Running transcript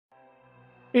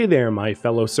Hey there, my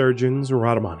fellow surgeons,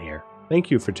 Rhadamant here.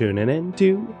 Thank you for tuning in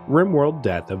to RimWorld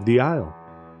Death of the Isle,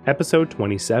 episode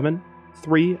 27,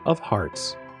 3 of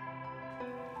Hearts.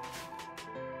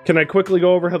 Can I quickly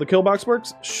go over how the kill box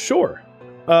works? Sure.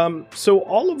 So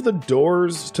all of the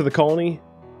doors to the colony.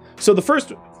 So the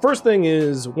first thing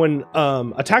is when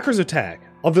attackers attack,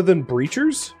 other than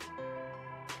breachers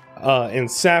and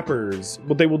sappers,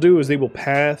 what they will do is they will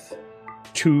path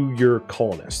to your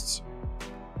colonists.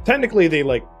 Technically, they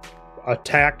like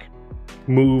attack,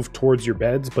 move towards your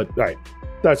beds, but all right,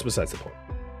 that's besides the point.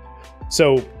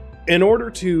 So, in order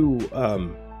to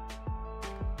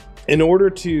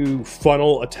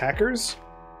funnel attackers,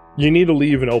 you need to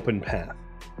leave an open path.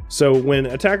 So when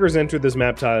attackers enter this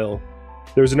map tile,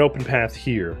 there's an open path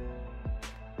here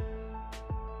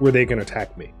where they can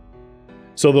attack me.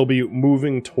 So they'll be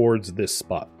moving towards this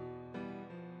spot.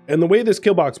 And the way this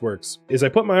kill box works is I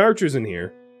put my archers in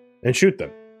here and shoot them.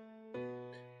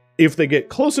 If they get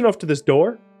close enough to this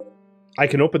door, I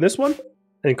can open this one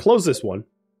and close this one.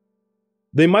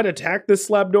 They might attack this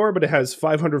slab door, but it has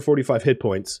 545 hit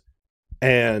points.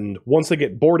 And once they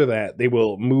get bored of that, they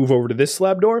will move over to this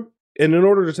slab door. And in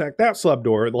order to attack that slab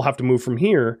door, they'll have to move from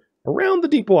here around the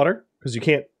deep water, because you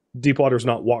can't, deep water is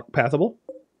not walk pathable.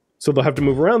 So they'll have to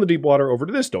move around the deep water over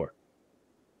to this door,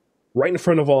 right in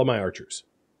front of all of my archers.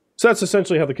 So that's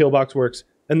essentially how the kill box works.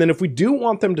 And then if we do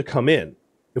want them to come in,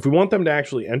 if we want them to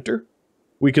actually enter,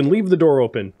 we can leave the door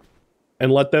open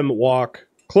and let them walk,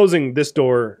 closing this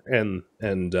door and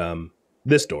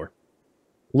this door.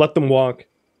 Let them walk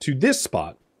to this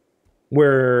spot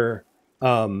where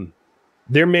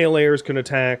their meleeers can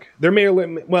attack. Their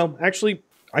melee, well, actually,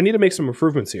 I need to make some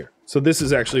improvements here. So this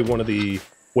is actually one of the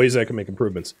ways I can make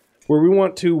improvements, where we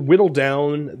want to whittle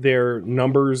down their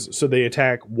numbers so they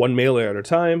attack one melee at a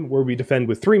time, where we defend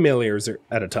with 3 meleeers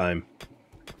at a time.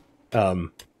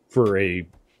 For a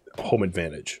home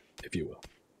advantage, if you will.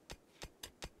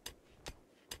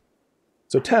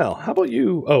 So Tal, how about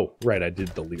you? Oh, right, I did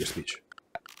the leader speech.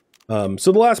 So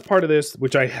the last part of this,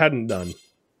 which I hadn't done,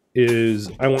 is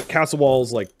I want castle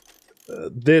walls like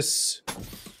this,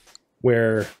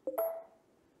 where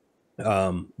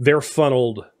they're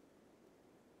funneled,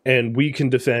 and we can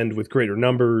defend with greater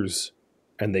numbers,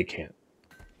 and they can't.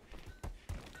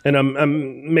 And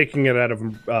I'm making it out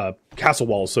of castle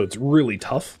walls, so it's really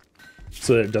tough,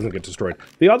 so that it doesn't get destroyed.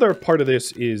 The other part of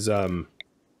this is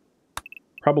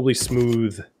probably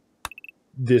smooth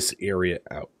this area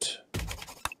out.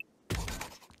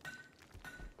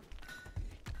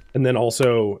 And then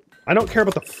also, I don't care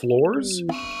about the floors,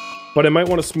 but I might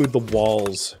want to smooth the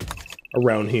walls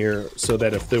around here so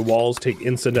that if the walls take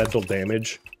incidental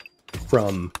damage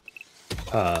from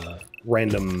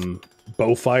random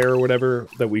bow fire or whatever,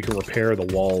 that we can repair the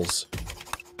walls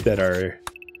that are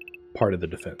part of the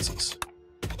defenses.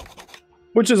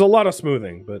 Which is a lot of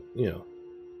smoothing, but, you know,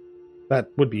 that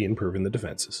would be improving the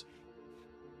defenses.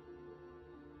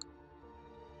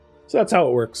 So that's how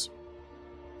it works.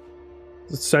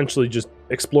 It's essentially just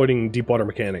exploiting deep water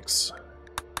mechanics.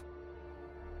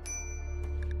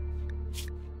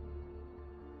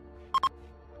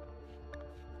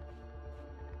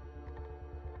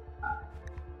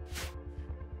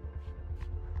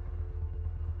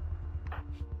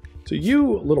 So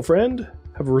you, little friend,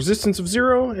 have a resistance of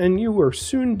 0, and you are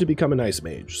soon to become an ice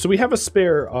mage. So we have a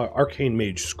spare arcane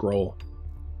mage scroll,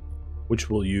 which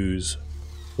we'll use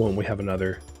when we have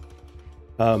another.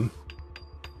 So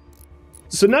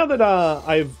now that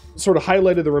I've sort of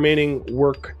highlighted the remaining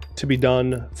work to be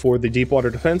done for the deep water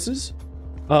defenses,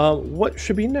 what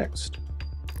should be next?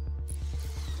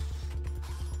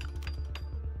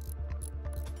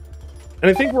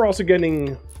 And I think we're also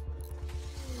getting...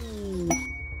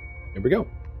 Here we go.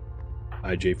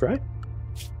 IJ Fry.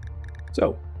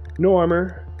 So, no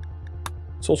armor,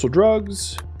 social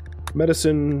drugs,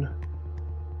 medicine.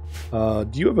 Do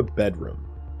you have a bedroom?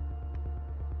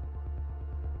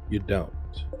 You don't.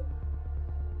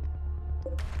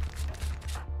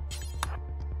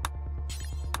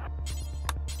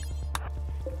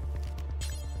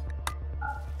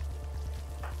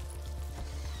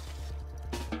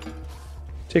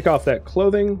 Take off that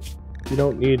clothing. You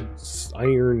don't need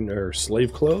iron or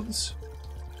slave clothes.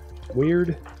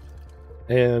 Weird.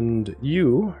 And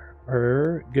you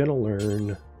are gonna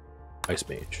learn Ice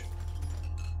Mage.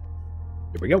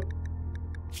 Here we go.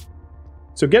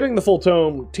 So getting the full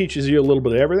tome teaches you a little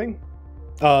bit of everything.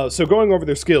 So going over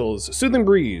their skills: Soothing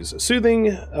Breeze,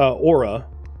 Soothing Aura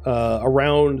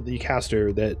around the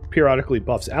caster that periodically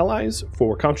buffs allies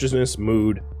for consciousness,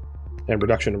 mood, and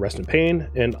reduction in rest and pain.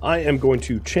 And I am going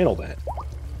to channel that,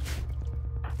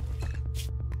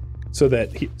 so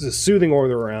that he's a soothing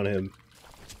aura around him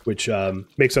which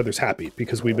makes others happy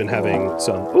because we've been having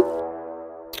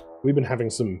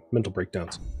some mental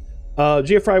breakdowns.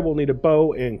 GFI will need a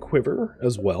bow and quiver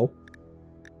as well.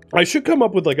 I should come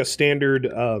up with like a standard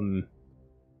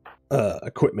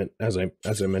equipment as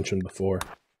I mentioned before.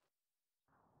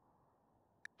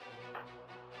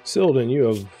 Sildon, you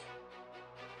have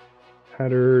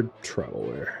tattered travel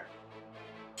wear.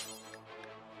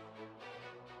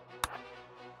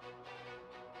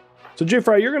 So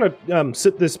Jfry, you're gonna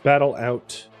sit this battle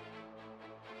out.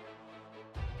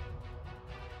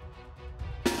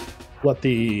 Let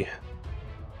the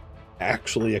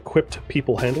actually equipped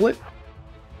people handle it.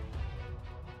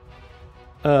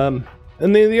 And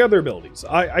then the other abilities.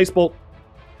 Ice Bolt,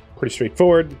 pretty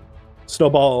straightforward.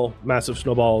 Snowball, massive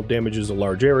snowball, damages a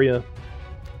large area.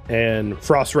 And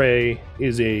Frost Ray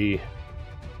is a...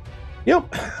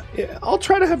 I'll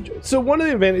try to have... So one of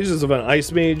the advantages of an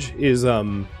Ice Mage is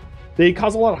they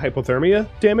cause a lot of hypothermia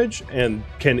damage and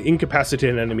can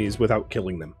incapacitate enemies without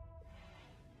killing them.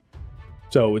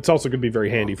 So it's also going to be very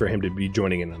handy for him to be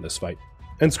joining in on this fight.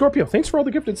 And Scorpio, thanks for all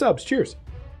the gifted subs. Cheers.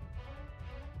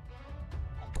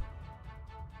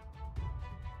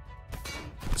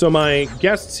 So my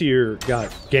guests here got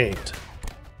ganked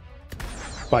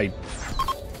by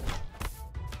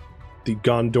the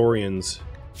Gondorians.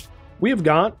 We have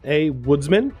got a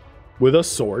woodsman with a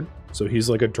sword, so he's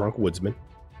like a drunk woodsman.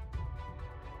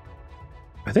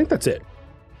 I think that's it.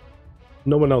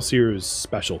 No one else here is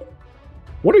special.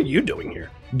 What are you doing here?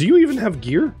 Do you even have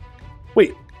gear?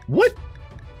 Wait, what?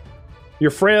 You're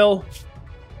frail.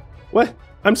 What?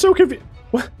 I'm so confused.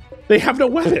 What? They have no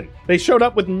weapon. They showed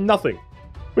up with nothing.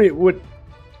 Wait, what?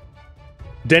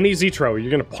 Denny Zetro,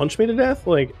 you're gonna punch me to death?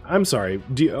 Like, I'm sorry.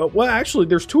 Do you, well, actually,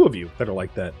 there's two of you that are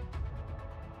like that.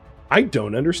 I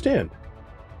don't understand.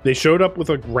 They showed up with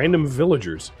like random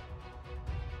villagers.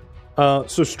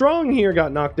 So Strong here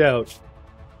got knocked out.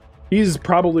 He's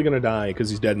probably gonna die because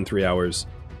he's dead in 3 hours.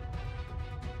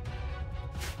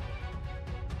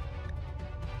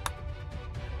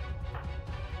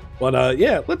 But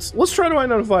yeah, let's try to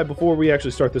identify before we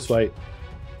actually start this fight.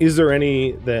 Is there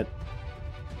any that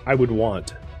I would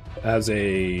want as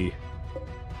a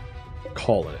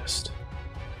colonist?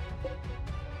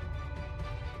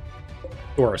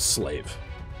 Or a slave,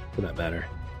 for that matter.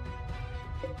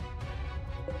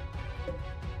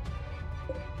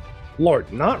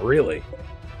 Lord, not really.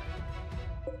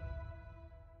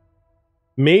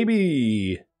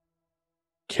 Maybe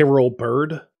Carol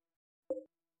Bird?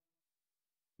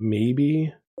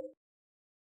 Maybe.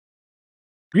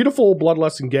 Beautiful,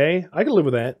 bloodlust, and gay. I can live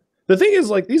with that. The thing is,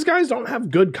 like, these guys don't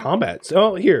have good combat.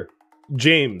 Oh, here.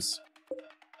 James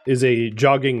is a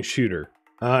jogging shooter.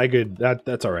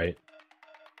 That's alright.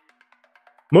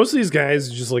 Most of these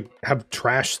guys just, like, have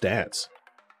trash stats.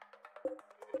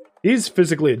 He's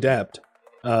physically adept.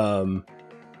 But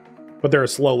they're a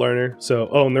slow learner, so...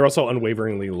 Oh, and they're also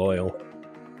unwaveringly loyal.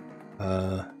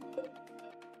 The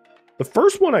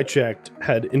first one I checked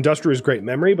had Industrious Great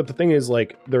Memory, but the thing is,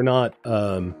 like, they're not,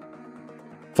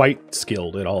 fight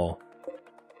skilled at all.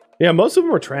 Yeah, most of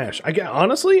them are trash.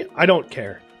 Honestly, I don't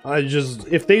care.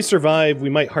 If they survive,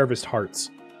 we might harvest hearts.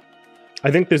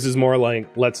 I think this is more like,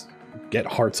 let's get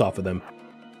hearts off of them.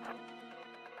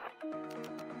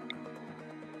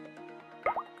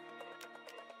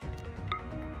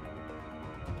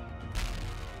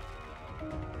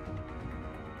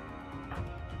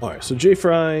 Alright, so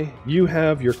J-Fry, you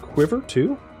have your quiver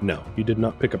too? No, you did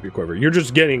not pick up your quiver. You're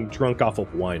just getting drunk off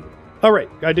of wine.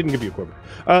 Alright, I didn't give you a quiver.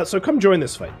 So come join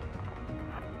this fight.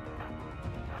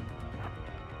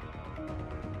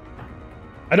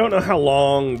 I don't know how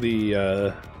long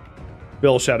the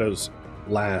Bill Shadows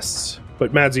lasts,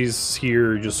 but Madsy's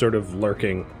here just sort of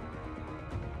lurking.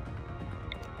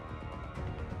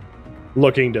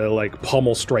 Looking to, like,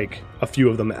 pummel strike a few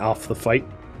of them off the fight.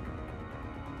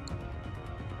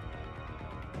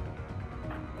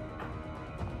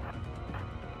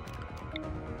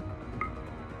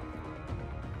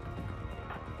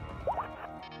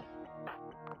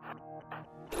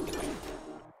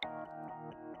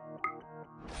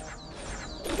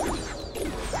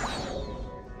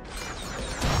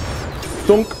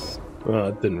 Dunk.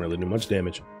 It didn't really do much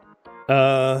damage.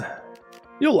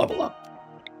 You'll level up.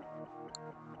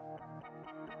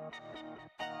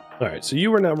 Alright, so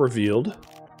you are now revealed.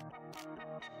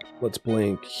 Let's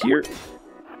blink here.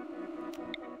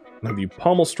 Have you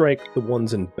pommel strike the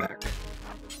ones in back.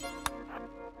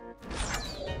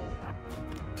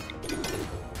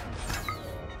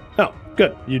 Oh,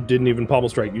 good. You didn't even pommel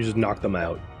strike, you just knocked them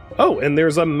out. Oh, and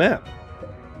there's a map.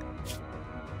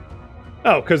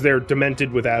 Oh, because they're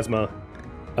demented with asthma.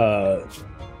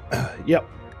 Yep.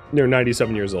 You're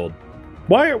 97 years old.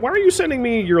 Why are you sending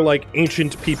me your, like,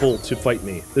 ancient people to fight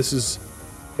me? This is...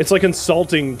 It's, like,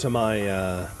 insulting to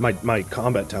my, my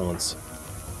combat talents.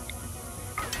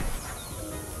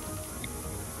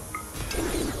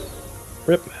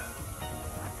 Rip.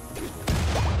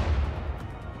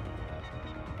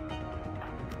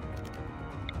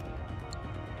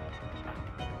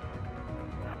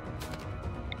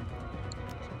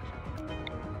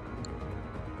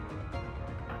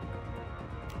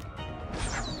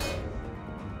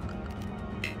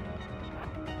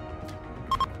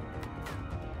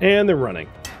 And they're running.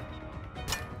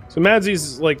 So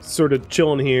Madsy's like sort of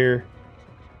chilling here.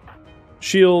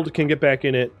 Shield can get back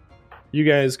in it. You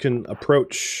guys can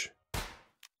approach.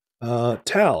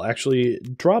 Tal, actually,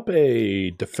 drop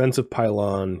a defensive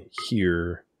pylon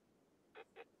here.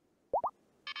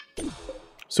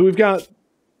 So we got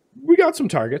some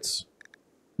targets.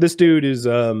 This dude is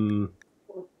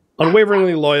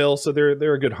unwaveringly loyal, so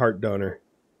they're a good heart donor.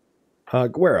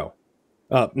 Guero.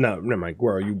 No, never mind.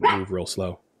 Guero, you move real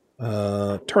slow.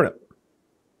 Turnip.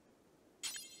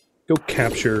 Go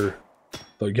capture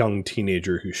the young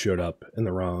teenager who showed up in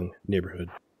the wrong neighborhood.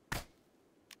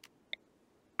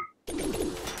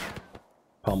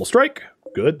 Pommel strike.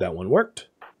 Good, that one worked.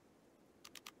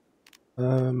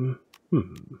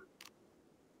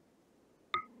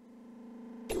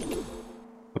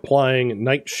 Applying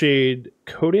nightshade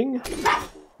coating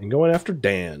and going after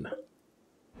Dan.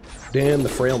 Dan the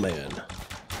Frail Man.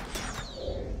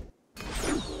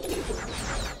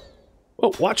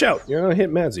 Oh, watch out! You're gonna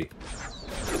hit Madsy.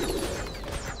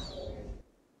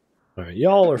 Alright,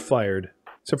 y'all are fired.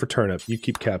 Except for Turnip. You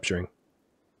keep capturing.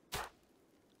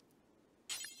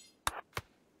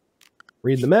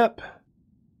 Read the map.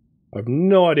 I have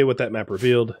no idea what that map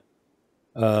revealed.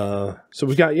 So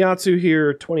we've got Yatsu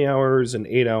here, 20 hours and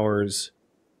 8 hours.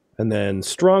 And then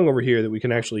Strong over here that we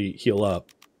can actually heal up.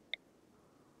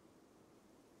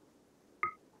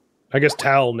 I guess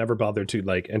Tal never bothered to,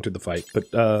 like, enter the fight.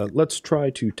 But let's try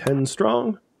to 10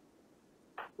 Strong.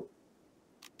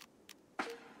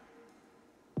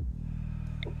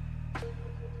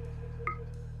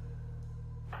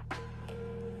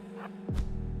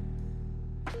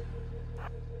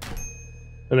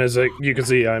 And as you can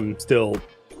see, I'm still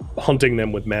hunting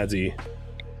them with Madsy.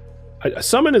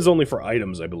 Summon is only for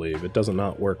items, I believe. It does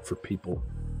not work for people.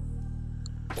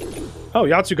 Oh,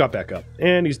 Yatsu got back up.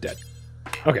 And he's dead.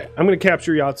 Okay, I'm going to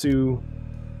capture Yatsu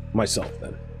myself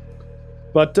then.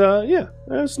 But, yeah,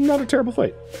 it's not a terrible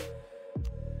fight.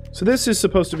 So this is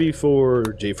supposed to be for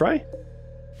J-Fry.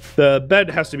 The bed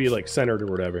has to be, like, centered or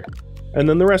whatever. And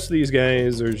then the rest of these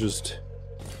guys are just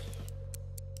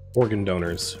organ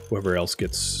donors, whoever else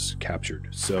gets captured.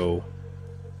 So,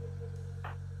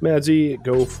 Madsy,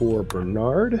 go for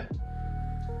Bernard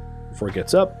before he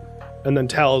gets up. And then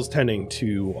Tal is tending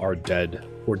to our dead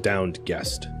or downed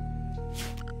guest.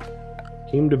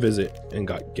 Came to visit and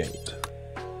got ganked.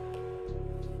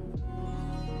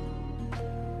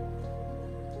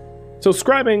 So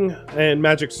scribing and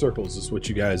magic circles is what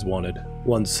you guys wanted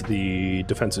once the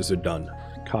defenses are done.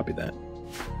 Copy that.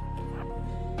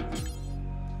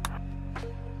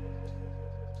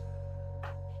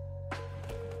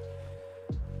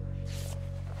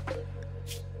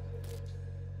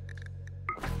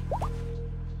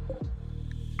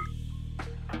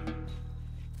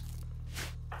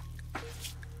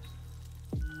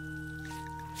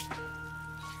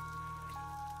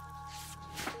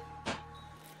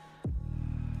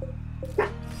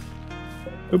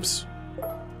 Oops.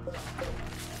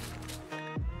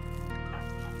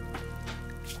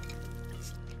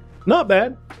 Not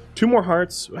bad. 2 more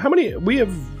hearts. How many? We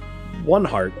have 1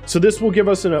 heart. So this will give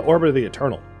us an Orb of the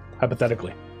Eternal,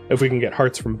 hypothetically, if we can get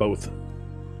hearts from both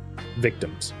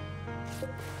victims.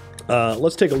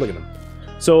 Let's take a look at them.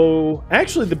 So,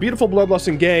 actually, the beautiful Bloodlust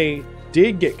and Gay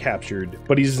did get captured,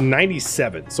 but he's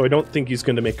 97, so I don't think he's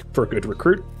going to make for a good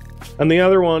recruit. And the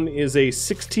other one is a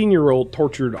 16-year-old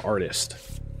tortured artist.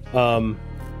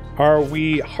 Are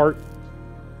we heart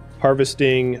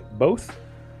harvesting both?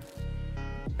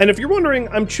 And if you're wondering,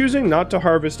 I'm choosing not to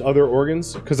harvest other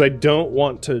organs because I don't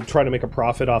want to try to make a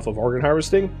profit off of organ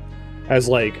harvesting, as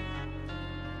like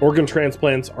organ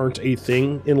transplants aren't a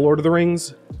thing in Lord of the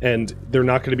Rings, and they're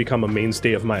not going to become a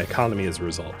mainstay of my economy as a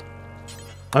result.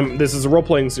 This is a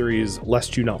role-playing series,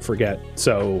 lest you not forget,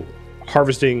 so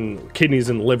harvesting kidneys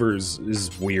and livers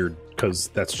is weird because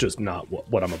that's just not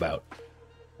what I'm about.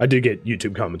 I did get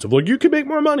YouTube comments of like, you can make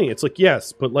more money. It's like,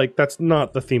 yes, but like that's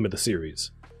not the theme of the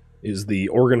series. Is the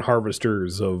organ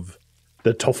harvesters of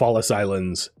the Tolfalas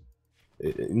Islands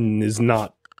is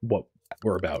not what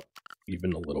we're about,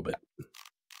 even a little bit.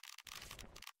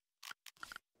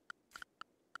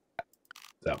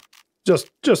 So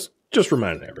just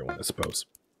reminding everyone, I suppose.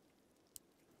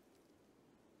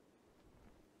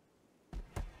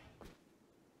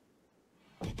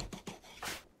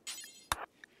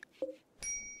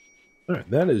 All right,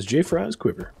 that is J. Fry's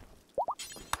quiver.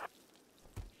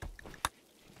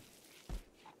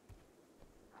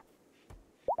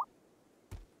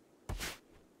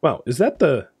 Wow, is that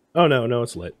the... Oh, no,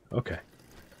 it's lit. Okay.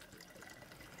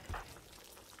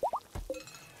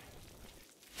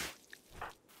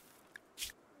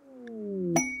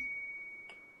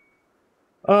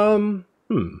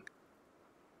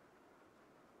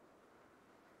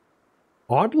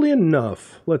 Oddly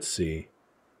enough, let's see.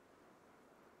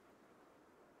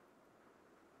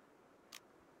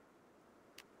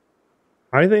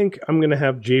 I think I'm going to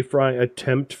have J-Fry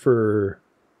attempt for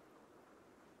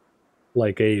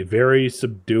like a very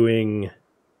subduing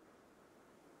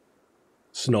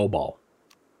snowball.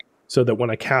 So that when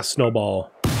I cast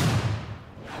snowball,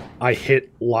 I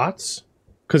hit lots.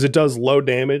 Because it does low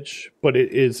damage, but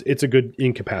it's a good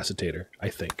incapacitator, I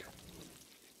think.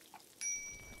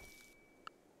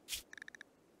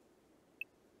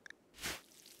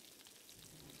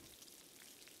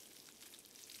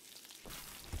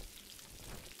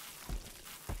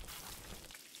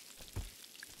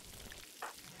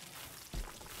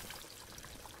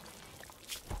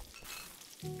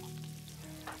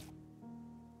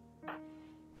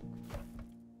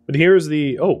 But here's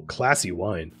the... Oh, classy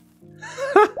wine.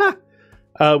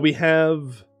 We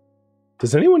have...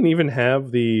 Does anyone even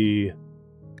have the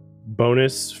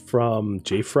bonus from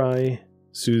J-Fry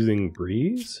Soothing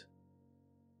Breeze?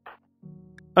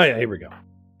 Oh yeah, here we go.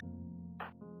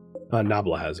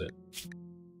 Nabla has it.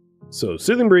 So,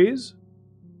 Soothing Breeze,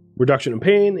 reduction in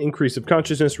pain, increase of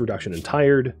consciousness, reduction in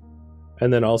tired,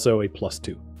 and then also a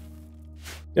 +2.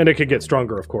 And it could get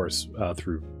stronger, of course,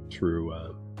 through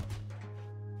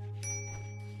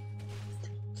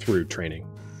training.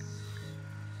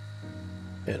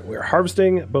 And we're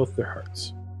harvesting both their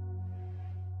hearts.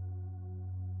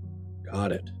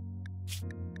 Got it.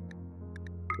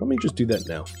 Let me just do that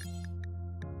now.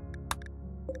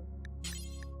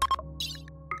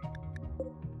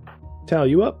 Tal,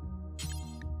 you up?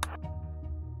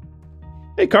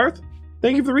 Hey, Karth.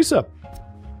 Thank you for the resub.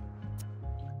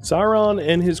 Sauron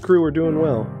and his crew are doing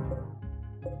well.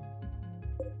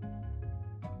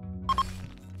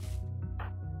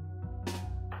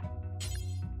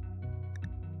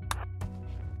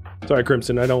 Sorry,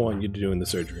 Crimson, I don't want you doing the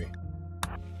surgery.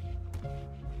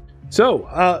 So,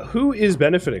 who is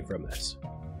benefiting from this?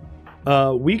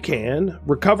 We can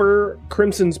recover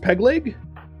Crimson's peg leg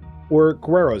or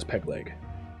Guero's peg leg.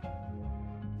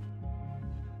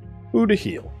 Who to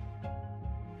heal?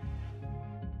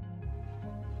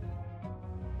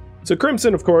 So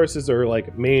Crimson, of course, is our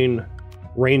like main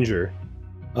ranger,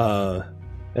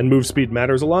 and move speed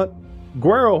matters a lot.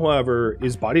 Guero, however,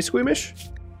 is body squeamish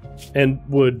and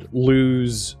would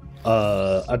lose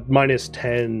a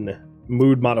 -10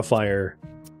 mood modifier.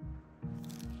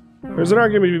 There's an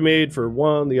argument to be made for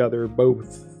one, the other,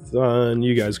 both. And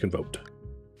you guys can vote.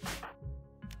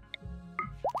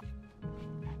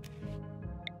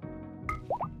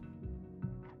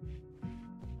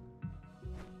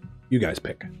 You guys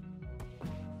pick.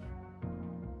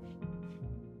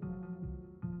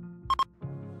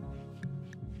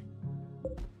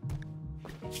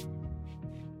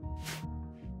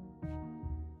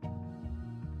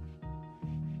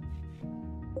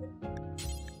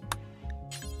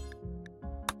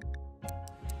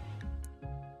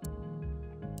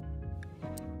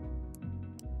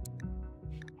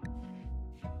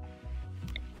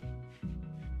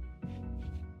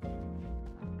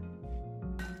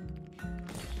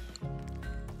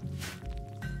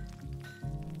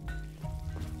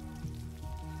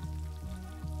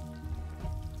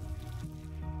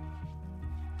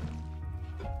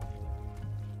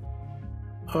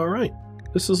 Alright,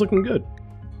 this is looking good.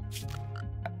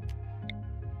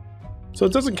 So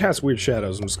it doesn't cast weird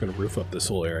shadows, I'm just going to roof up this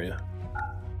whole area.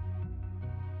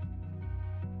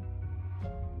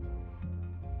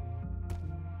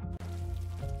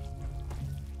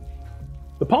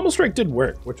 The pommel strike did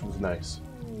work, which was nice.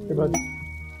 Hey, bud.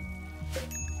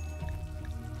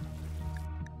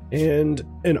 And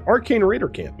an arcane raider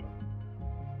camp.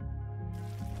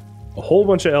 A whole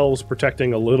bunch of elves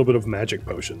protecting a little bit of magic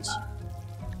potions.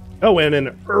 Oh, and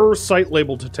an site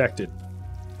label detected.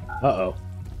 Uh-oh.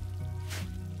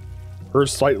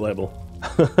 Site label.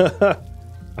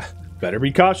 Better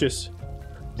be cautious.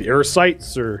 The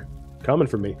sites are coming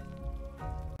for me.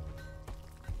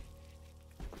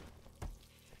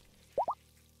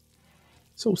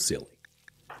 So silly.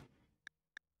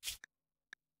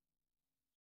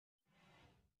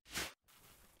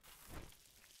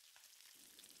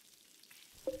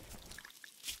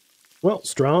 Well,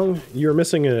 Strong, you're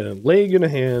missing a leg and a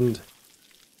hand,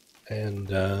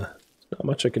 and not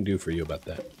much I can do for you about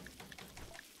that.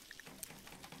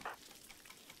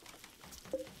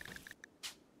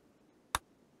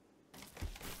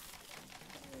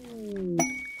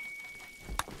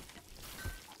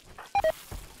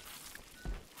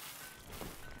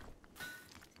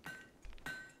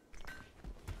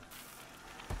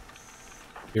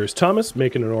 Here's Thomas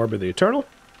making an Orb of the Eternal,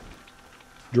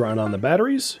 drawing on the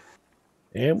batteries,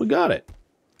 and we got it.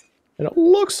 And it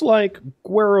looks like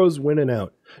Guero's winning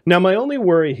out. Now, my only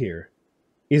worry here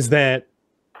is that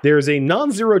there's a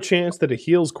non-zero chance that it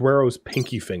heals Guero's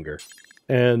pinky finger.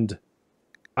 And,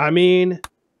 I mean,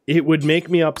 it would make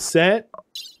me upset,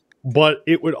 but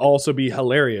it would also be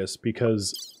hilarious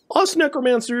because us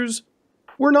necromancers,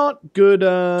 we're not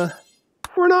good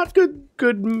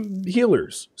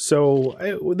healers. So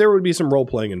there would be some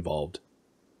role-playing involved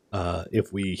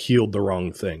if we healed the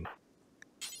wrong thing.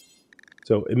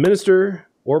 So, administer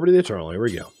Orb of the Eternal. Here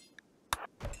we go.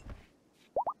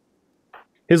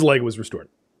 His leg was restored.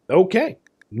 Okay.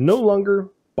 No longer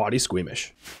body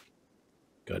squeamish.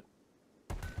 Good.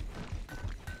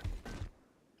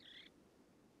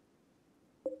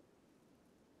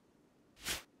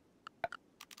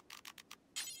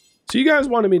 So you guys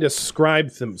wanted me to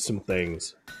describe some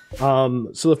things.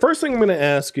 So the first thing I'm going to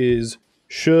ask is,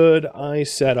 should I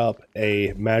set up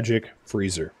a magic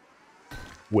freezer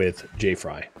with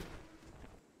J-Fry?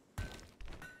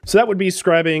 So that would be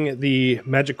describing the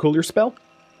magic cooler spell,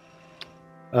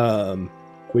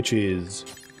 which is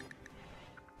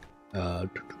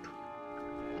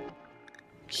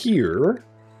here,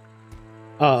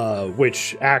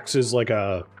 which acts as like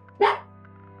a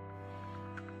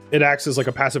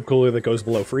passive cooler that goes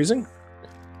below freezing,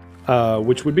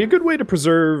 which would be a good way to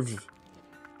preserve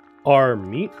our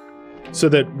meat so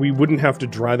that we wouldn't have to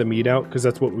dry the meat out, because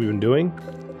that's what we've been doing.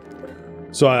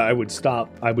 So I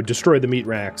would destroy the meat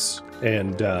racks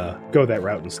and go that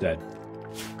route instead.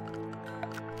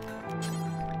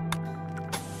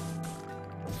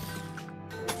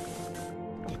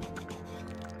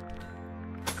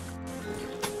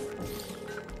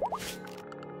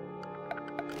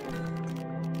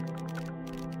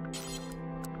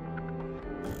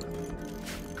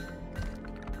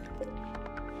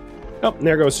 Oh,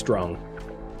 there goes Strong.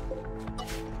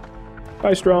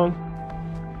 Bye, Strong.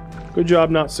 Good job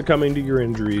not succumbing to your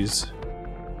injuries.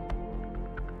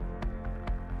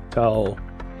 Tell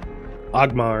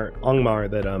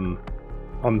Angmar that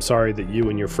I'm sorry that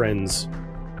you and your friends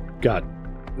got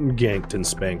ganked and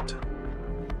spanked.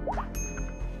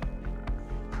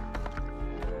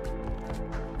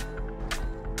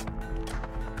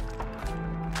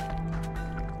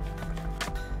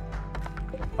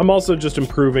 I'm also just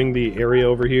improving the area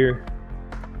over here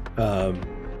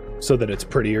so that it's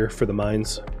prettier for the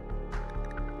mines.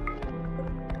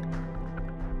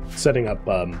 Setting up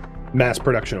mass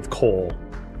production of coal.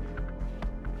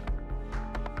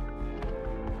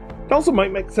 It also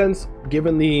might make sense,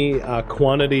 given the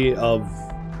quantity of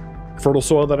fertile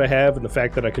soil that I have and the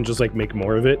fact that I can just like make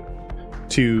more of it,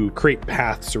 to create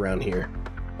paths around here.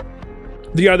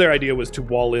 The other idea was to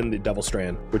wall in the Devil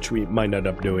Strand, which we might end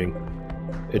up doing.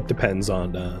 It depends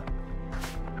on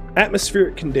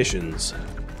atmospheric conditions.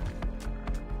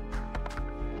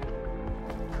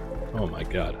 Oh my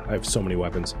god, I have so many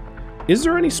weapons. Is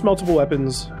there any smeltable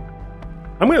weapons?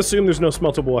 I'm going to assume there's no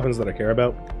smeltable weapons that I care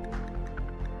about.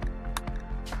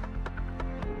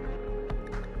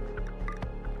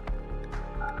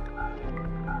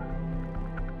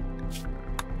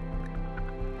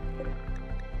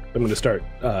 I'm going to start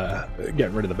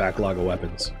getting rid of the backlog of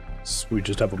weapons. So we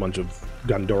just have a bunch of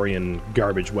Gondorian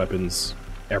garbage weapons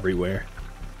everywhere.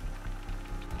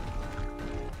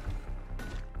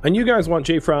 And you guys want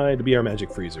J-Fry to be our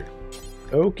magic freezer.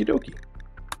 Okie dokie.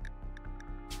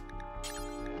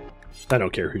 I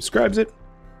don't care who scribes it.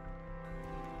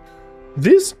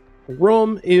 This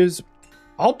room is...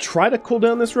 I'll try to cool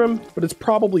down this room, but it's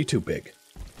probably too big.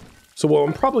 So what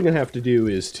I'm probably going to have to do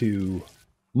is to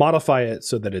modify it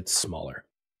so that it's smaller.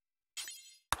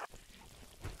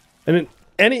 And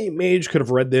any mage could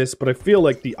have read this, but I feel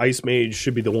like the ice mage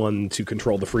should be the one to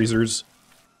control the freezers,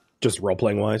 just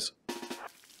role-playing wise.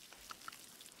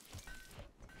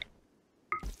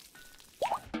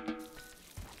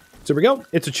 So there we go.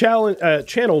 It's a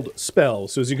channeled spell,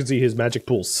 so as you can see, his magic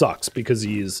pool sucks because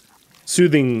he's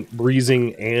soothing,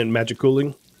 breezing, and magic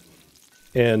cooling.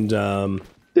 And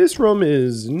this room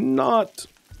is not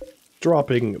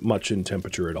dropping much in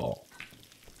temperature at all.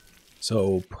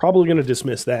 So probably going to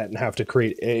dismiss that and have to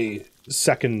create a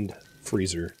second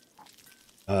freezer.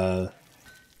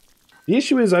 The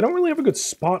issue is I don't really have a good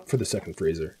spot for the second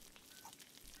freezer.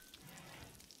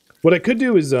 What I could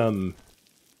do is, and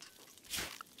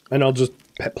I'll just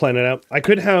plan it out. I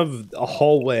could have a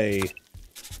hallway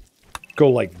go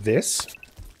like this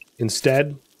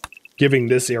instead, giving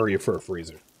this area for a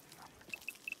freezer.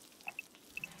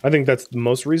 I think that's the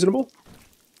most reasonable.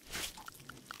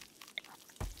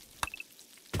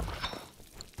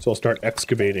 So I'll start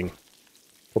excavating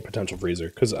for potential freezer,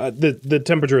 because the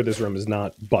temperature of this room is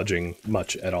not budging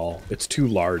much at all. It's too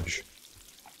large,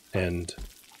 and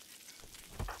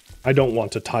I don't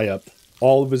want to tie up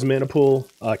all of his mana pool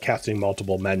casting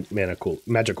multiple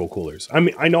magical coolers. I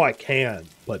mean, I know I can,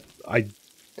 but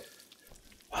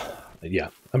yeah,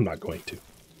 I'm not going to.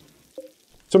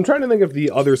 So I'm trying to think of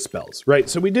the other spells, right?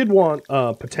 So we did want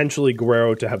potentially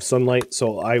Guerrero to have sunlight,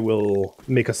 so I will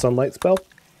make a sunlight spell.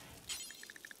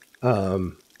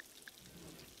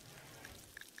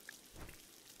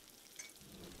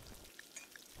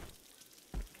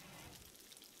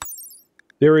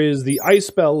 There is the ice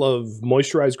spell of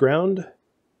moisturized ground,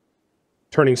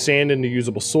 turning sand into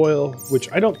usable soil,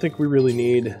 which I don't think we really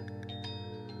need.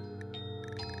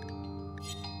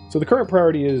 So the current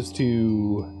priority is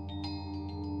to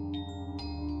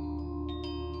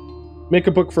make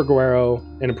a book for Guerrero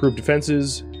and improve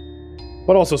defenses,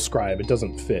 but also scribe. It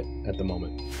doesn't fit at the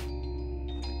moment.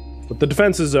 But the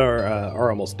defenses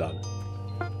are almost done.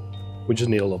 We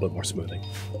just need a little bit more smoothing.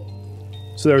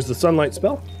 So there's the sunlight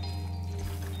spell.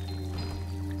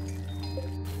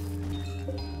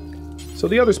 So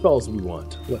the other spells we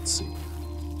want, let's see.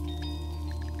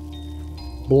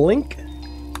 Blink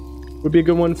would be a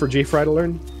good one for J-Fry to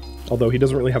learn, although he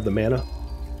doesn't really have the mana.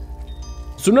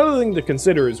 So another thing to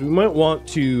consider is we might want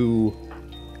to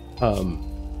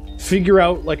figure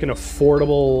out like an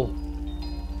affordable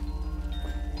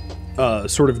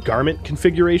sort of garment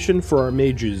configuration for our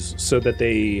mages so that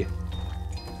they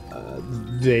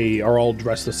are all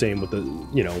dressed the same with the,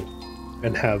 you know,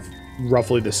 and have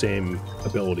roughly the same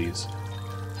abilities.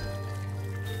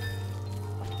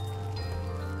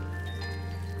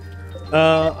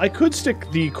 I could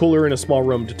stick the cooler in a small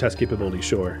room to test capability,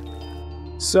 sure.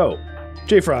 So,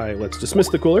 J-Fry, let's dismiss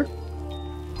the cooler.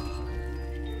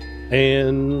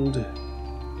 And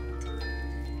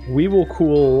we will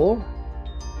cool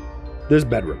this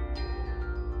bedroom.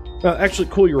 Actually,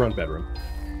 cool your own bedroom.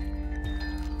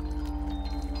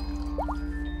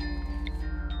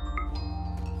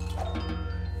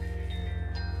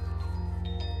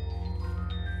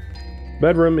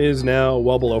 Bedroom is now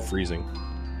well below freezing.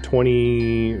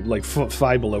 20, like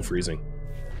 5 below freezing.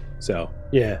 So,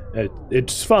 yeah,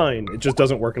 it's fine. It just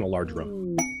doesn't work in a large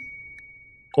room.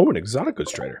 Oh, an exotic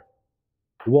goods trader.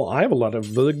 Well, I have a lot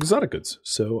of the exotic goods,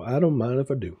 so I don't mind if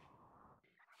I do.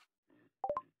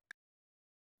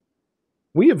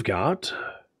 We have got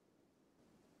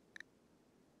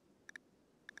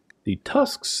the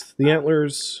tusks, the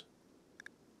antlers,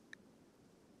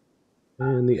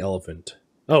 and the elephant.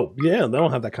 Oh, yeah, they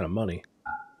don't have that kind of money.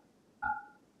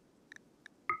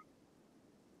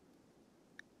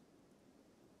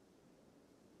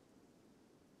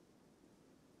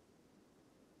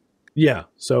 Yeah,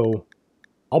 so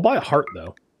I'll buy a heart,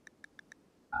 though.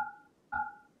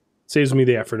 Saves me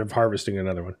the effort of harvesting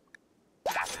another one.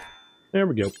 There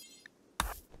we go.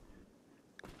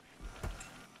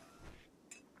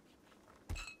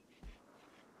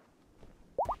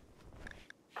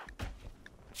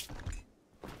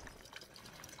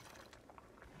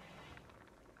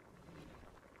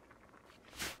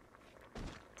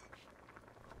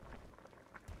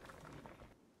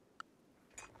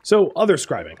 So, other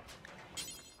scribing.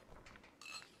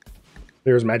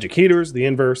 There's magic heaters, the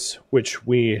inverse, which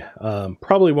we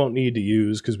probably won't need to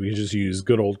use because we just use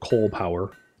good old coal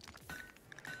power.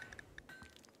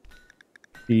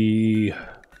 The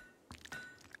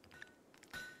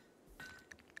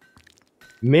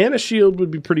mana shield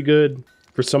would be pretty good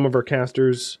for some of our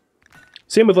casters.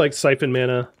 Same with like siphon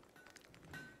mana.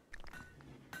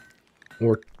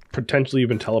 Or potentially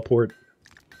even teleport.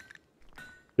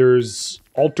 There's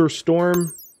Alter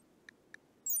Storm.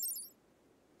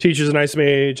 Teaches an ice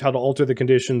mage how to alter the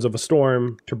conditions of a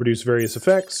storm to produce various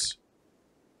effects.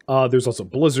 There's also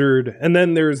Blizzard. And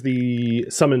then there's the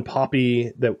Summon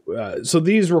Poppy. So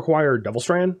these require Devil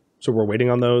Strand. So we're waiting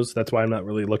on those. That's why I'm not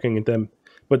really looking at them.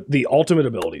 But the ultimate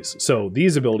abilities. So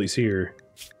these abilities here.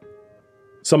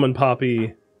 Summon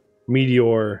Poppy,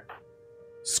 Meteor,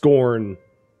 Scorn,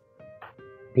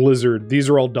 Blizzard. These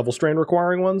are all Devil Strand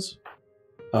requiring ones.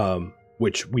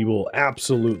 Which we will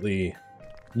absolutely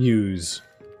use.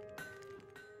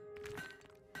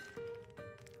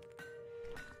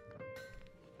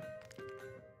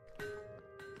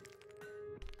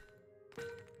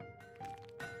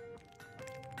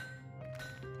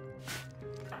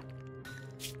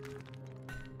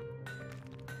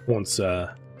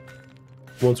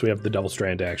 once we have the Devil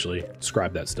Strand to actually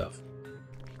scribe that stuff.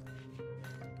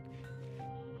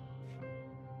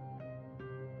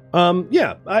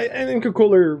 Yeah, I think a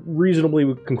cooler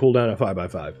reasonably can cool down at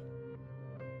 5x5.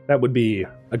 That would be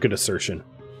a good assertion,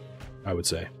 I would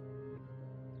say.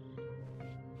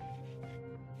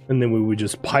 And then we would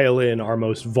just pile in our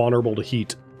most vulnerable to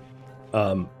heat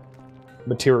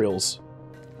materials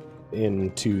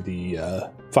into the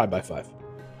 5x5.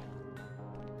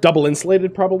 Double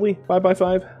insulated, probably,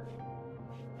 5x5.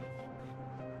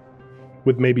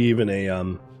 With maybe even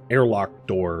a airlock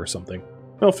door or something.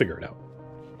 I'll figure it out.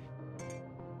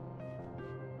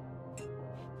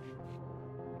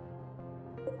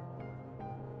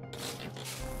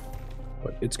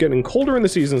 But it's getting colder in the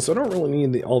season, so I don't really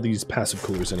need all these passive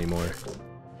coolers anymore.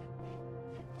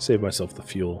 Save myself the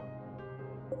fuel.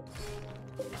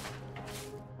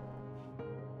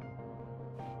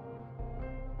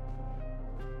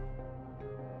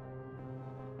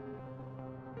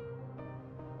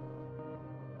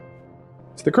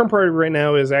 So the current priority right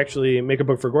now is actually make a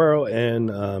book for Guero and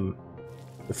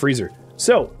the freezer.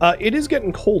 So, it is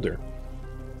getting colder.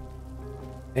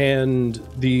 And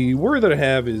the worry that I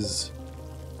have is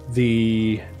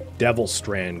the Devil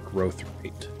Strand growth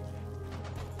rate.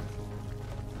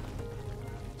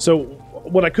 So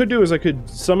what I could do is I could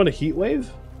summon a heat wave.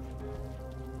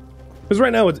 Because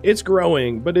right now it's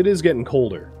growing, but it is getting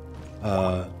colder.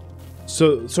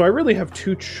 So I really have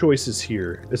two choices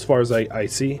here as far as I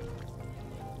see.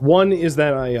 One is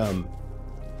that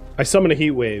I summon a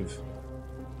heat wave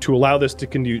to allow this to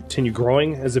continue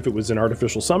growing as if it was an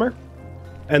artificial summer.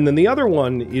 And then the other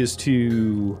one is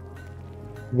to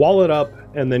wall it up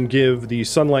and then give the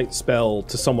sunlight spell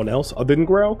to someone else other than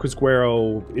Guero, because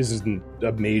Guero isn't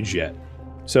a mage yet.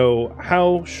 So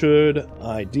how should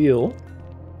I deal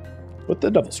with the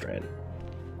Devil Strand?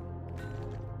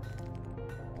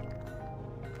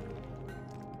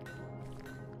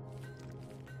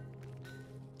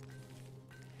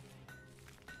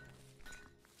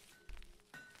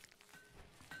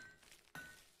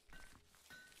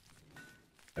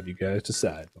 Have you guys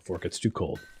decide before it gets too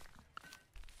cold.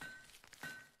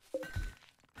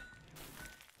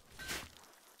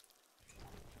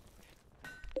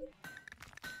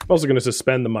 I'm also going to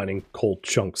suspend the mining coal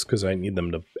chunks because I need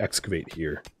them to excavate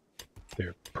here.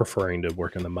 They're preferring to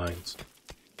work in the mines.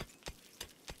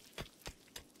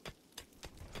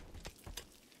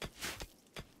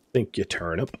 Thank you,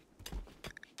 turnip.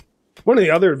 One of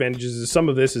the other advantages is some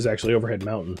of this is actually overhead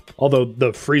mountain, although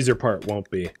the freezer part won't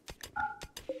be.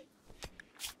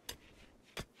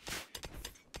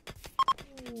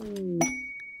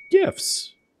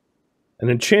 Gifts. An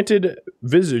enchanted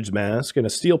visage mask and a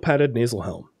steel-padded nasal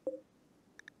helm.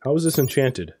 How is this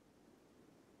enchanted?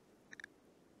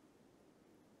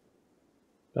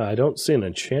 I don't see an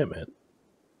enchantment.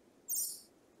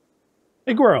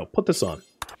 Hey, Guero, put this on.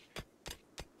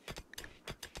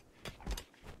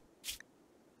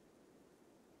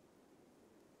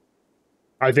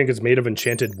 I think it's made of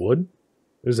enchanted wood.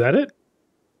 Is that it?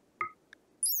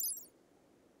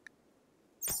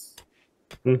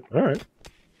 Alright.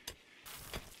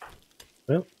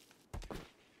 Well,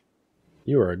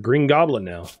 you are a green goblin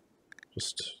now.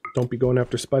 Just don't be going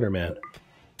after Spider-Man.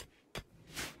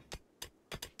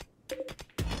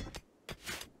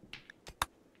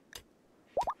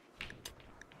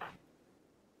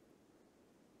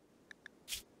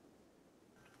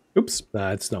 Oops,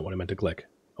 that's not what I meant to click.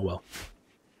 Oh well.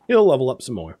 He'll level up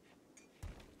some more.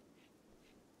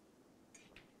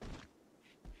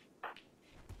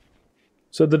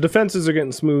 So the defenses are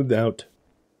getting smoothed out.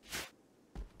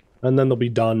 And then they'll be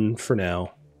done for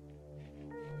now.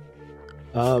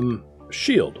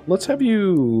 Shield. Let's have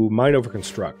you mine over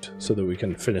construct so that we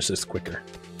can finish this quicker.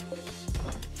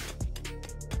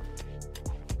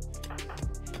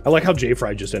 I like how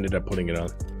J-Fry just ended up putting it on.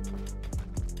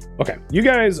 Okay, you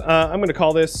guys, I'm going to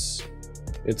call this.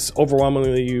 It's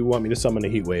overwhelmingly you want me to summon a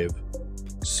heat wave.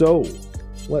 So,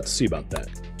 let's see about that.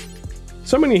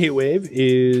 Summoning a heat wave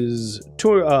is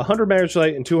 100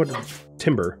 magicite and 200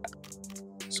 timber.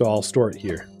 So I'll store it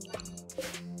here.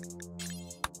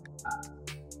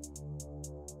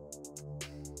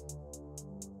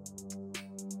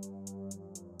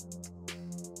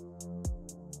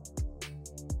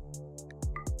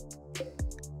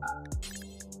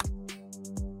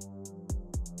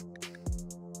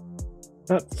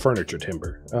 Not furniture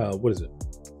timber. What is it?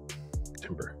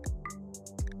 Timber.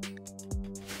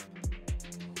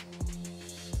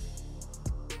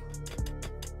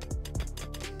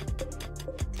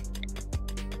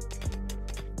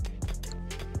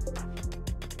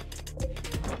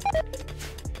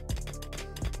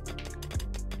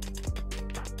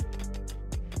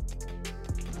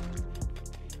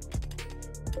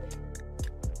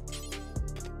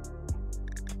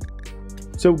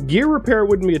 So gear repair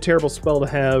wouldn't be a terrible spell to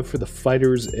have for the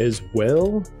fighters as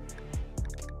well.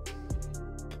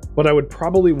 But I would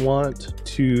probably want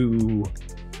to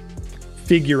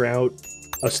figure out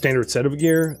a standard set of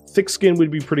gear. Thick skin would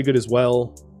be pretty good as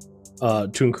well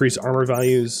to increase armor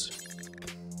values.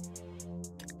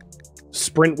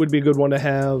 Sprint would be a good one to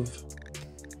have.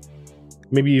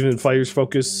 Maybe even fighter's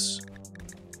focus.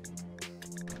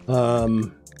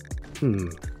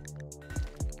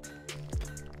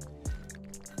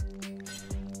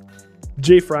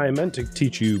 J Fry, I meant to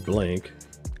teach you blank.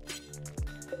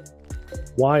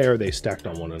 Why are they stacked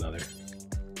on one another?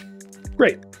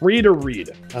 Great. Read or read.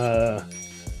 I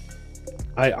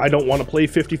don't want to play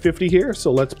 50-50 here,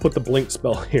 so let's put the blink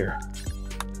spell here.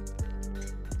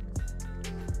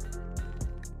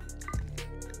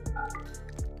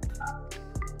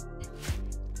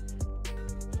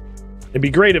 It'd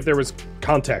be great if there was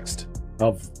context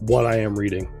of what I am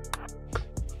reading.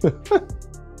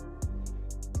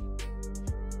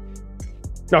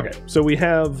 Okay, so we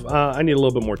have, I need a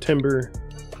little bit more timber,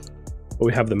 but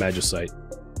we have the magicite.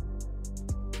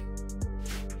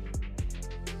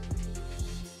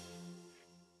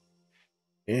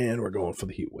 And we're going for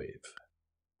the heat wave.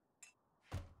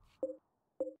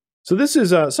 So this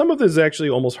is, some of this is actually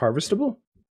almost harvestable.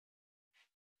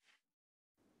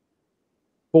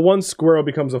 But once Squirrel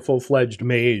becomes a full-fledged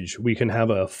mage, we can have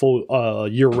a full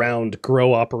year-round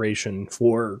grow operation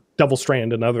for Devil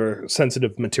Strand and other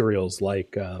sensitive materials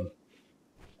like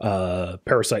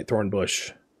Parasite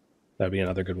Thornbush. That'd be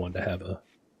another good one to have a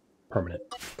permanent.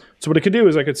 So what I could do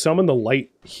is I could summon the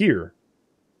light here,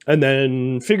 and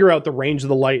then figure out the range of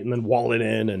the light, and then wall it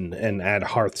in and add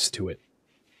hearths to it,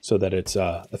 so that it's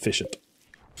efficient.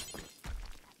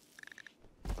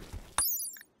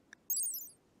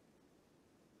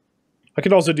 I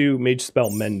could also do Mage Spell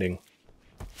Mending.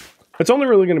 It's only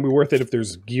really going to be worth it if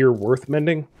there's gear worth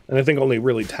mending, and I think only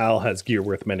really Tal has gear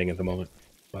worth mending at the moment,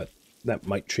 but that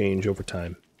might change over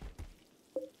time.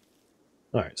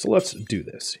 Alright, so let's do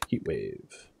this. Heat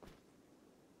Wave.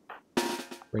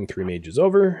 Bring 3 mages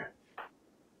over.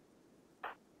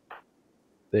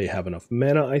 They have enough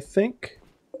mana, I think.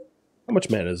 How much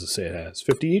mana does it say it has?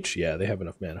 50 each? Yeah, they have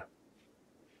enough mana.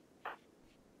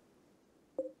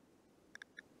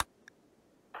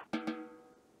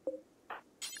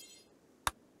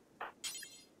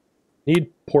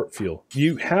 Need port fuel.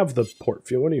 You have the port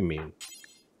fuel. What do you mean?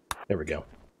 There we go.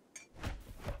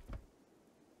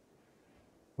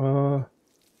 What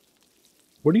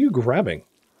are you grabbing?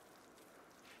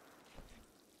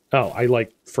 Oh, I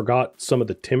like forgot some of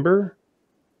the timber.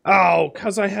 Oh,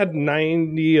 because I had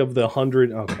 90 of the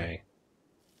 100. Okay.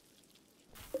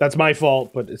 That's my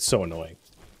fault, but it's so annoying.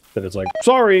 That it's like,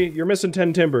 sorry, you're missing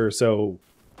 10 timber, so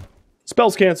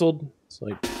spell's canceled. It's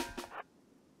like,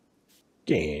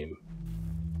 game.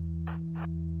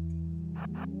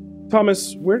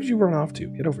 Thomas, where did you run off to?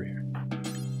 Get over here.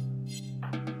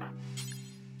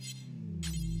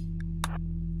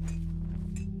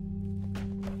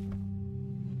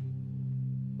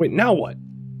 Wait, now what?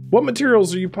 What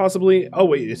materials are you possibly... Oh,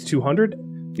 wait, it's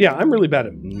 200? Yeah, I'm really bad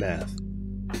at math.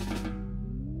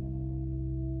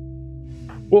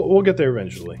 We'll get there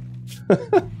eventually.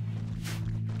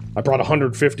 I brought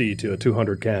 150 to a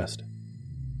 200 cast.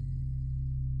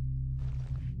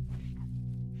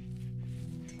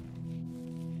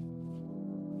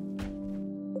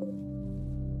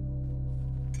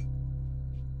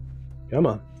 Come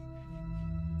on.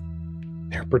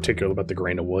 They're particular about the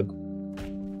grain of wood.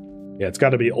 Yeah, it's got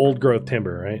to be old growth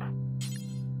timber, right?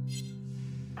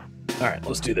 Alright,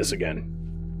 let's do this again.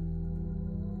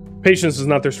 Patience is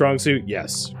not their strong suit?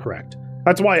 Yes, correct.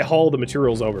 That's why I haul the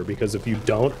materials over, because if you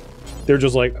don't, they're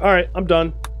just like, alright, I'm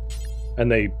done.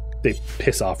 And they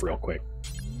piss off real quick.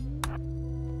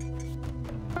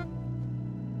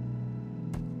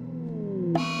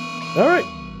 Alright,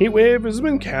 Heat Wave has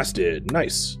been casted.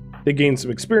 Nice. They gained some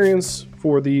experience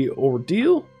for the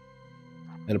ordeal,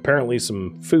 and apparently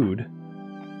some food.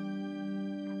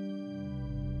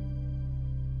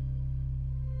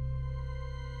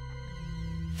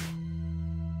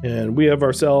 And we have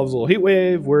ourselves a little Heat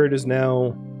Wave, where it is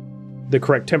now the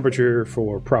correct temperature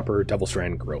for proper Devil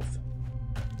Strand growth.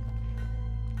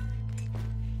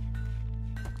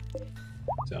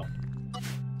 So,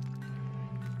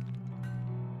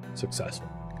 successful.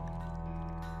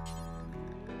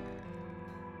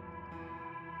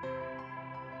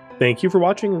 Thank you for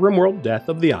watching RimWorld Death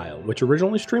of the Isle, which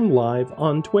originally streamed live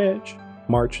on Twitch,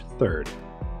 March 3rd.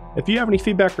 If you have any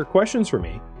feedback or questions for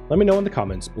me, let me know in the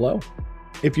comments below.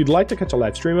 If you'd like to catch a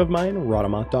live stream of mine,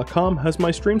 Rhadamant.com has my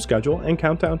stream schedule and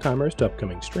countdown timers to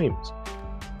upcoming streams.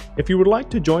 If you would like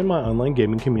to join my online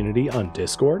gaming community on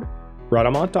Discord,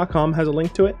 Rhadamant.com has a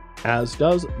link to it, as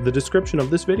does the description of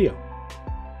this video.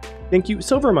 Thank you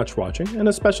so very much for watching, and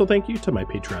a special thank you to my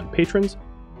Patreon patrons,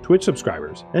 Twitch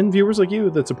subscribers, and viewers like you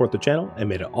that support the channel and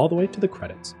made it all the way to the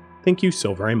credits. Thank you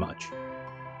so very much.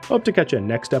 Hope to catch you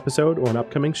next episode or an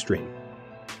upcoming stream.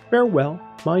 Farewell,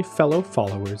 my fellow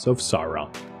followers of Sauron.